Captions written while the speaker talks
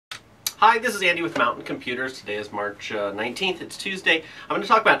Hi, this is Andy with Mountain Computers. Today is March 19th. It's Tuesday. I'm going to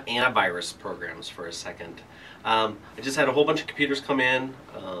talk about antivirus programs for a second. I just had a whole bunch of computers come in,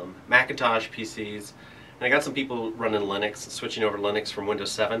 Macintosh, PCs, and I got some people running Linux, switching over to Linux from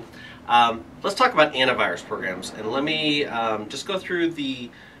Windows 7. Let's talk about antivirus programs, and let me just go through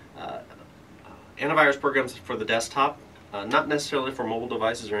the antivirus programs for the desktop. Not necessarily for mobile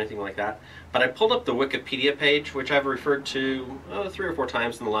devices or anything like that, but I pulled up the Wikipedia page, which I've referred to 3 or 4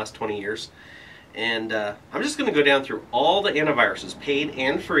 times in the last 20 years. And I'm just going to go down through all the antiviruses, paid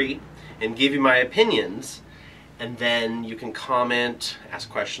and free, and give you my opinions, and then you can comment, ask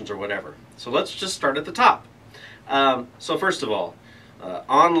questions, or whatever. So let's just start at the top. So first of all,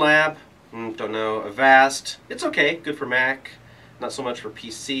 OnLab, don't know, Avast, it's okay, good for Mac, not so much for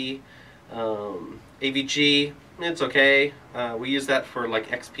PC. AVG, it's okay. We use that for like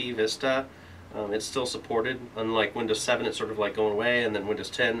XP, Vista. It's still supported. Unlike Windows 7, it's sort of like going away, and then Windows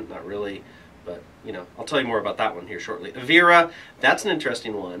 10, not really. But, you know, I'll tell you more about that one here shortly. Avira, that's an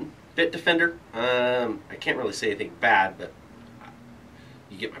interesting one. Bitdefender, I can't really say anything bad, but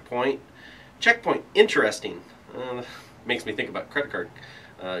you get my point. Checkpoint, interesting. Makes me think about credit card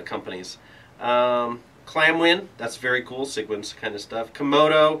companies. Clamwin, that's very cool. Sigwin's kind of stuff.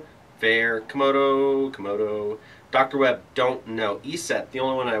 Komodo, fair. Komodo. Dr. Web, don't know. ESET, the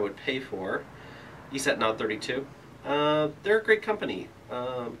only one I would pay for. ESET Node 32. They're a great company.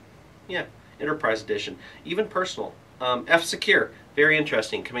 Yeah, Enterprise Edition. Even personal. F-Secure, very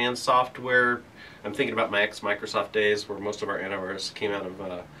interesting. Command software. I'm thinking about my ex-Microsoft days where most of our antivirus came out of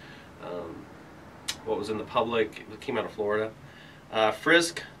what was in the public. It came out of Florida.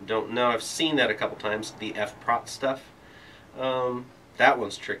 Frisk, don't know. I've seen that a couple times. The FPROT stuff. That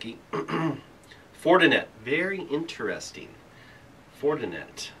one's tricky. Fortinet, very interesting.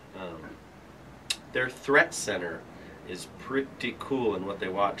 Fortinet. Their threat center is pretty cool in what they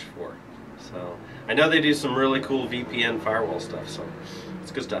watch for. So I know they do some really cool VPN firewall stuff, so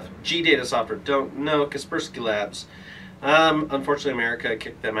it's good stuff. G-Data Software, don't know. Kaspersky Labs. Unfortunately, America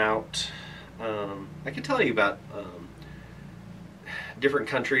kicked them out. I can tell you about different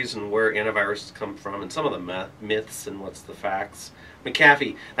countries and where antiviruses come from and some of the myths and what's the facts.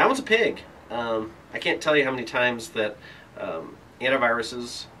 McAfee, that one's a pig. I can't tell you how many times that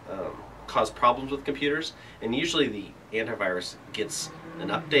antiviruses cause problems with computers, and usually the antivirus gets an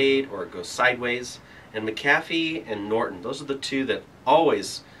update or it goes sideways. And McAfee and Norton, those are the two that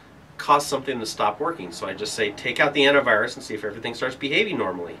always cause something to stop working. So I just say take out the antivirus and see if everything starts behaving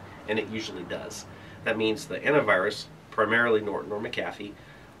normally, and it usually does. That means the antivirus, primarily Norton or McAfee,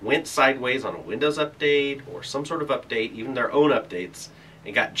 went sideways on a Windows update or some sort of update, even their own updates,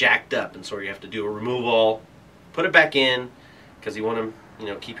 and got jacked up, and so you have to do a remove all, put it back in, because you want to,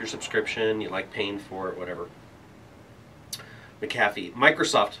 keep your subscription, you like paying for it, whatever. McAfee.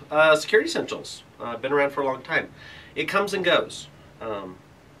 Microsoft, Security Essentials, been around for a long time. It comes and goes.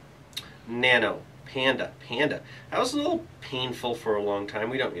 Nano, Panda, that was a little painful for a long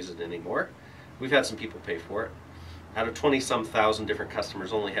time. We don't use it anymore. We've had some people pay for it. Out of 20-some thousand different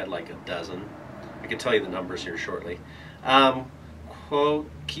customers, only had like a dozen. I can tell you the numbers here shortly.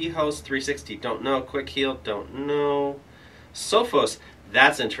 Keyhost 360, don't know. Quick Heal, don't know. Sophos,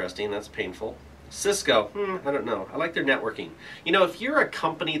 that's interesting. That's painful. Cisco, I don't know. I like their networking. If you're a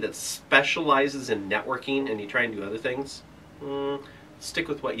company that specializes in networking and you try and do other things, stick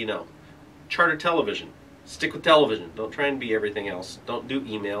with what you know. Charter Television, stick with television. Don't try and be everything else. Don't do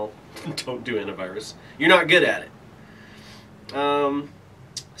email. Don't do antivirus. You're not good at it.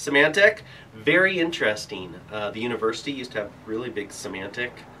 Symantec, very interesting. The university used to have really big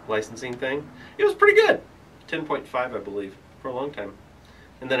Symantec licensing thing. It was pretty good. 10.5, I believe, for a long time.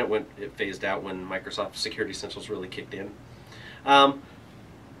 And then it phased out when Microsoft Security Essentials really kicked in.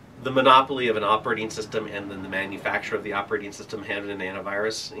 The monopoly of an operating system and then the manufacturer of the operating system having an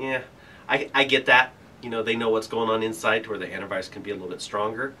antivirus, yeah, I get that. They know what's going on inside to where the antivirus can be a little bit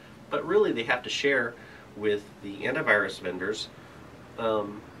stronger. But really, they have to share with the antivirus vendors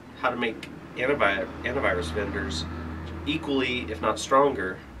how to make antivirus vendors equally, if not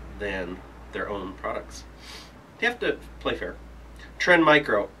stronger, than their own products. They have to play fair. Trend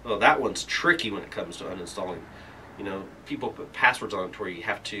Micro, oh, that one's tricky when it comes to uninstalling. People put passwords on it where you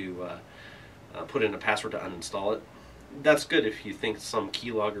have to put in a password to uninstall it. That's good if you think some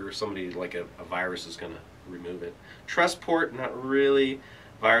keylogger or somebody like a virus is going to remove it. Trustport, not really.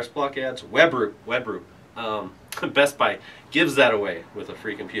 Virus block ads. Webroot. Best Buy gives that away with a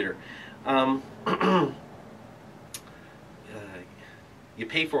free computer. You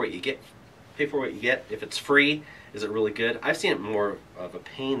pay for what you get. If it's free, is it really good? I've seen it more of a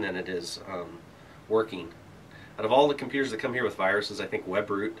pain than it is working. Out of all the computers that come here with viruses, I think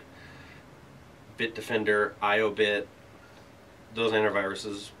Webroot Bitdefender, IOBit, those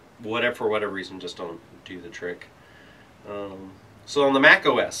antiviruses, for whatever reason, just don't do the trick. So on the Mac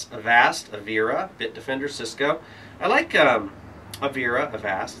OS, Avast, Avira, Bitdefender, Cisco. I like Avira,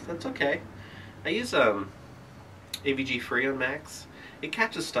 Avast. That's okay. I use AVG free on Macs. It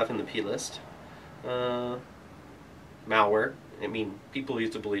catches stuff in the plist. Malware. I mean, people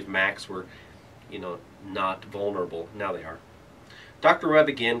used to believe Macs were, not vulnerable. Now they are. Dr. Web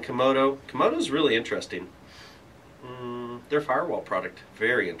again, Komodo. Komodo's really interesting. Their firewall product,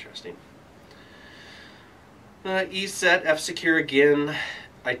 very interesting. ESET, F-Secure again,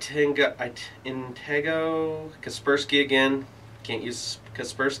 Intego, Kaspersky again. Can't use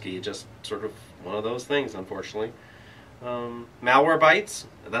Kaspersky, just sort of one of those things, unfortunately. Malwarebytes,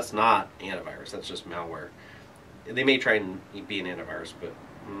 that's not antivirus, that's just malware. They may try and be an antivirus, but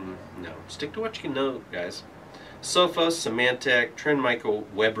no. Stick to what you know, guys. Sophos, Symantec, Trend Micro,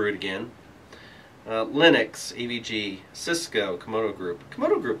 Webroot again. Linux, AVG, Cisco, Komodo Group.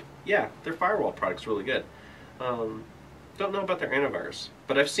 Komodo Group, yeah, their firewall product's really good. Don't know about their antivirus,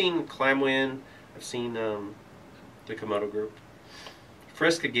 but I've seen Clamwin, I've seen the Komodo Group.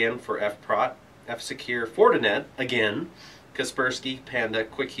 Frisk again for FProt, F-Secure, Fortinet again, Kaspersky, Panda,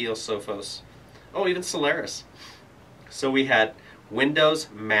 QuickHeal, Sophos. Oh, even Solaris. So we had Windows,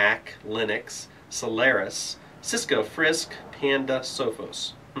 Mac, Linux, Solaris, Cisco, Frisk, Panda,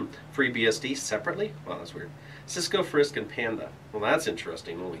 Sophos. FreeBSD separately? Wow, that's weird. Cisco, Frisk, and Panda. Well, that's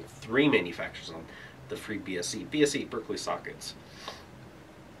interesting. Only 3 manufacturers on the FreeBSD. BSD, Berkeley sockets.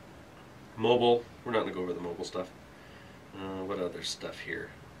 Mobile. We're not going to go over the mobile stuff. What other stuff here?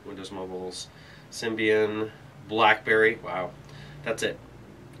 Windows Mobiles, Symbian, BlackBerry. Wow. That's it.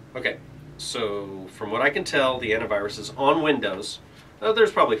 Okay. So, from what I can tell, the antivirus is on Windows.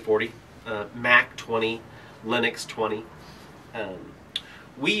 There's probably 40. Mac 20. Linux 20.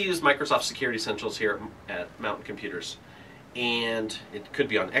 We use Microsoft Security Essentials here at Mountain Computers. And it could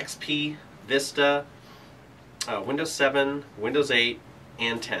be on XP, Vista, Windows 7, Windows 8,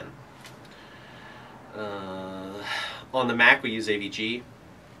 and 10. On the Mac we use AVG.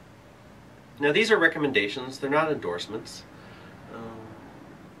 Now these are recommendations, they're not endorsements.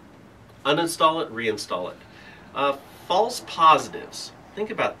 Uninstall it, reinstall it. False positives. Think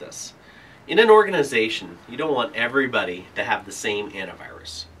about this. In an organization, you don't want everybody to have the same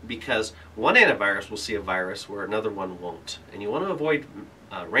antivirus, because one antivirus will see a virus where another one won't. And you want to avoid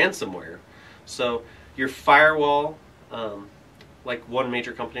ransomware. So your firewall, like one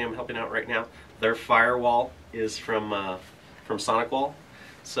major company I'm helping out right now, their firewall is from SonicWall.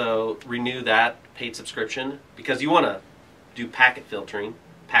 So renew that paid subscription, because you want to do packet filtering,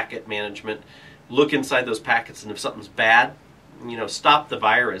 packet management, look inside those packets, and if something's bad, stop the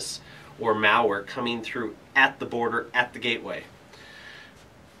virus or malware coming through at the border, at the gateway.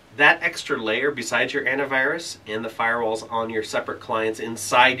 That extra layer besides your antivirus and the firewalls on your separate clients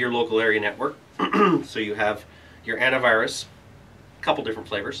inside your local area network. So you have your antivirus, a couple different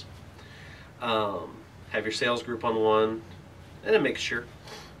flavors. Have your sales group on one, and a mixture.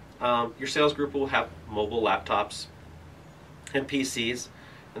 Your sales group will have mobile laptops and PCs,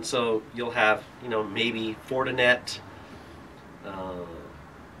 and so you'll have, maybe Fortinet,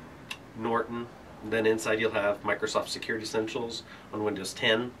 Norton, and then inside you'll have Microsoft Security Essentials on Windows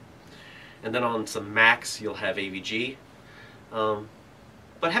 10, and then on some Macs you'll have AVG.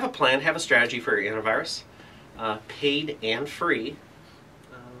 But have a plan, have a strategy for your antivirus, paid and free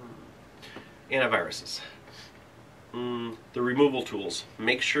antiviruses. The removal tools.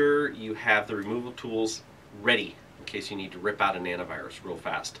 Make sure you have the removal tools ready in case you need to rip out an antivirus real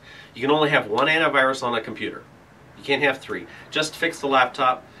fast. You can only have one antivirus on a computer. You can't have 3. Just fix the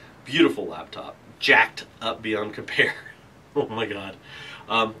laptop. Beautiful laptop. Jacked up beyond compare. Oh my god.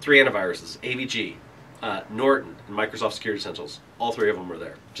 3 antiviruses. AVG, Norton, and Microsoft Security Essentials. All 3 of them were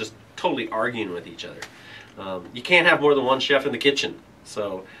there. Just totally arguing with each other. You can't have more than one chef in the kitchen.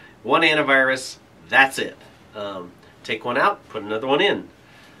 So, one antivirus, that's it. Take one out, put another one in.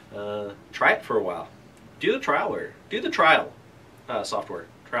 Try it for a while. Do the trialware. Do the trial software.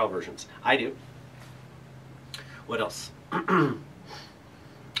 Trial versions. I do. What else?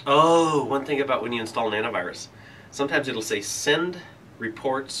 Oh, one thing about when you install an antivirus. Sometimes it'll say send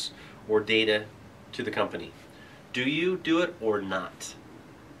reports or data to the company. Do you do it or not?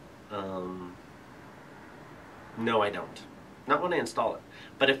 No, I don't. Not when I install it.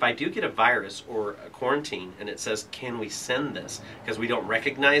 But if I do get a virus or a quarantine and it says, can we send this? Because we don't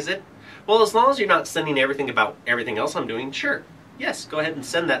recognize it. Well, as long as you're not sending everything about everything else I'm doing, sure. Yes, go ahead and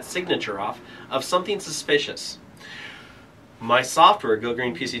send that signature off of something suspicious. My software, Go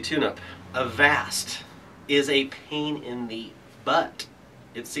Green PC TuneUp, Avast, is a pain in the butt.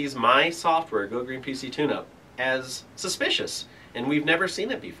 it sees my software, Go Green PC TuneUp, as suspicious, and we've never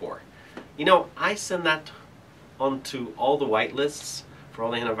seen it before. You know, I send that onto all the whitelists for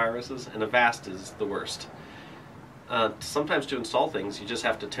all the antiviruses, and Avast is the worst. Sometimes to install things, you just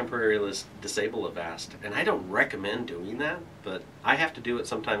have to temporarily disable Avast, and I don't recommend doing that, but I have to do it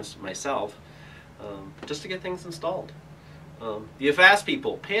sometimes myself just to get things installed. The Avast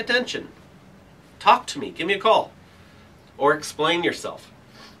people, pay attention. Talk to me. Give me a call. Or explain yourself.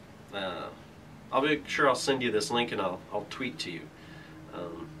 I'll be sure I'll send you this link and I'll tweet to you.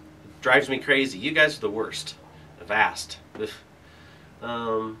 It drives me crazy. You guys are the worst. Avast.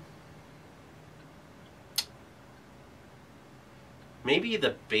 Maybe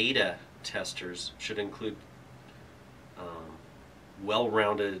the beta testers should include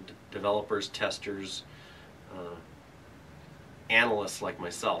well-rounded developers, testers, analysts like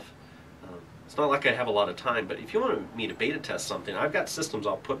myself. It's not like I have a lot of time, but if you want me to beta test something, I've got systems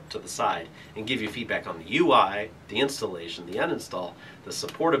I'll put to the side and give you feedback on the UI, the installation, the uninstall, the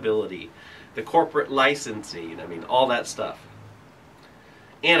supportability, the corporate licensing, I mean, all that stuff.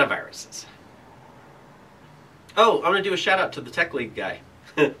 Antiviruses. Oh, I'm going to do a shout out to the TechLead guy.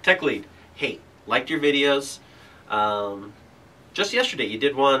 TechLead, hey, liked your videos. Just yesterday you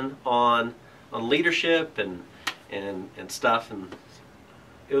did one on leadership and stuff, and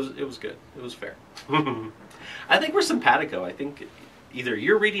it was good. It was fair. I think we're simpatico. I think either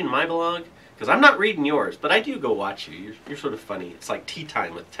you're reading my blog, because I'm not reading yours, but I do go watch you. You're sort of funny. It's like tea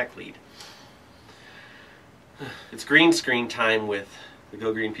time with TechLead. It's green screen time with the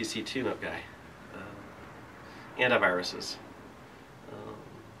Go Green PC TuneUp guy. Antiviruses.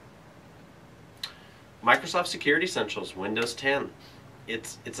 Microsoft Security Essentials, Windows 10.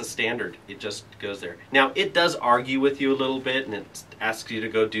 It's a standard. It just goes there. Now, it does argue with you a little bit, and it asks you to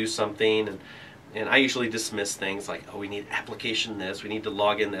go do something, and I usually dismiss things like, oh, we need application this, we need to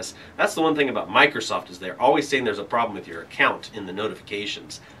log in this. That's the one thing about Microsoft, is they're always saying there's a problem with your account in the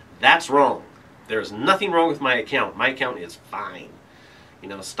notifications. That's wrong. There's nothing wrong with my account. My account is fine. You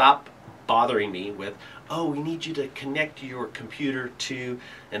know, stop bothering me with, oh, we need you to connect your computer to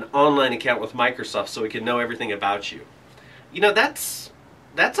an online account with Microsoft so we can know everything about you. You know, that's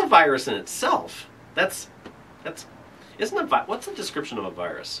a virus in itself. What's the description of a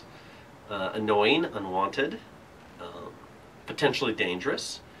virus? Annoying, unwanted, potentially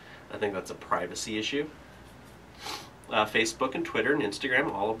dangerous. I think that's a privacy issue. Facebook and Twitter and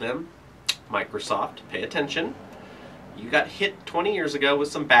Instagram, all of them. Microsoft, pay attention. You got hit 20 years ago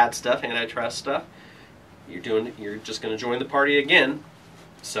with some bad stuff, antitrust stuff. You're just going to join the party again,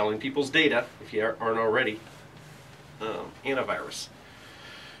 selling people's data if you aren't already. Antivirus.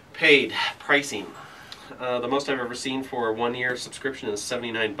 Paid pricing. The most I've ever seen for a 1-year subscription is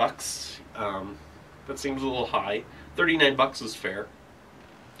 $79. That seems a little high. $39 is fair.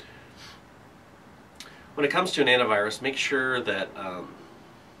 When it comes to an antivirus, make sure that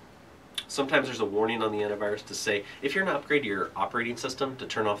sometimes there's a warning on the antivirus to say, if you're going to upgrade your operating system, to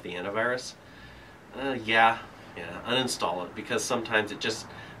turn off the antivirus. Yeah, uninstall it, because sometimes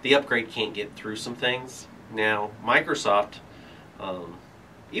the upgrade can't get through some things. Now, Microsoft,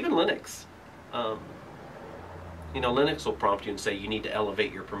 even Linux, you know, Linux will prompt you and say you need to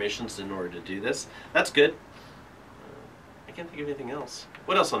elevate your permissions in order to do this. That's good. I can't think of anything else.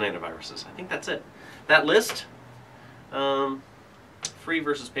 What else on antiviruses? I think that's it. That list, free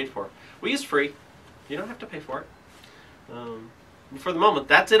versus paid for. We use free. You don't have to pay for it. For the moment,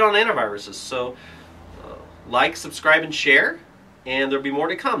 that's it on antiviruses. So, like, subscribe, and share, and there'll be more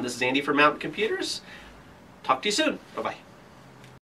to come. This is Andy from Mountain Computers. Talk to you soon. Bye-bye.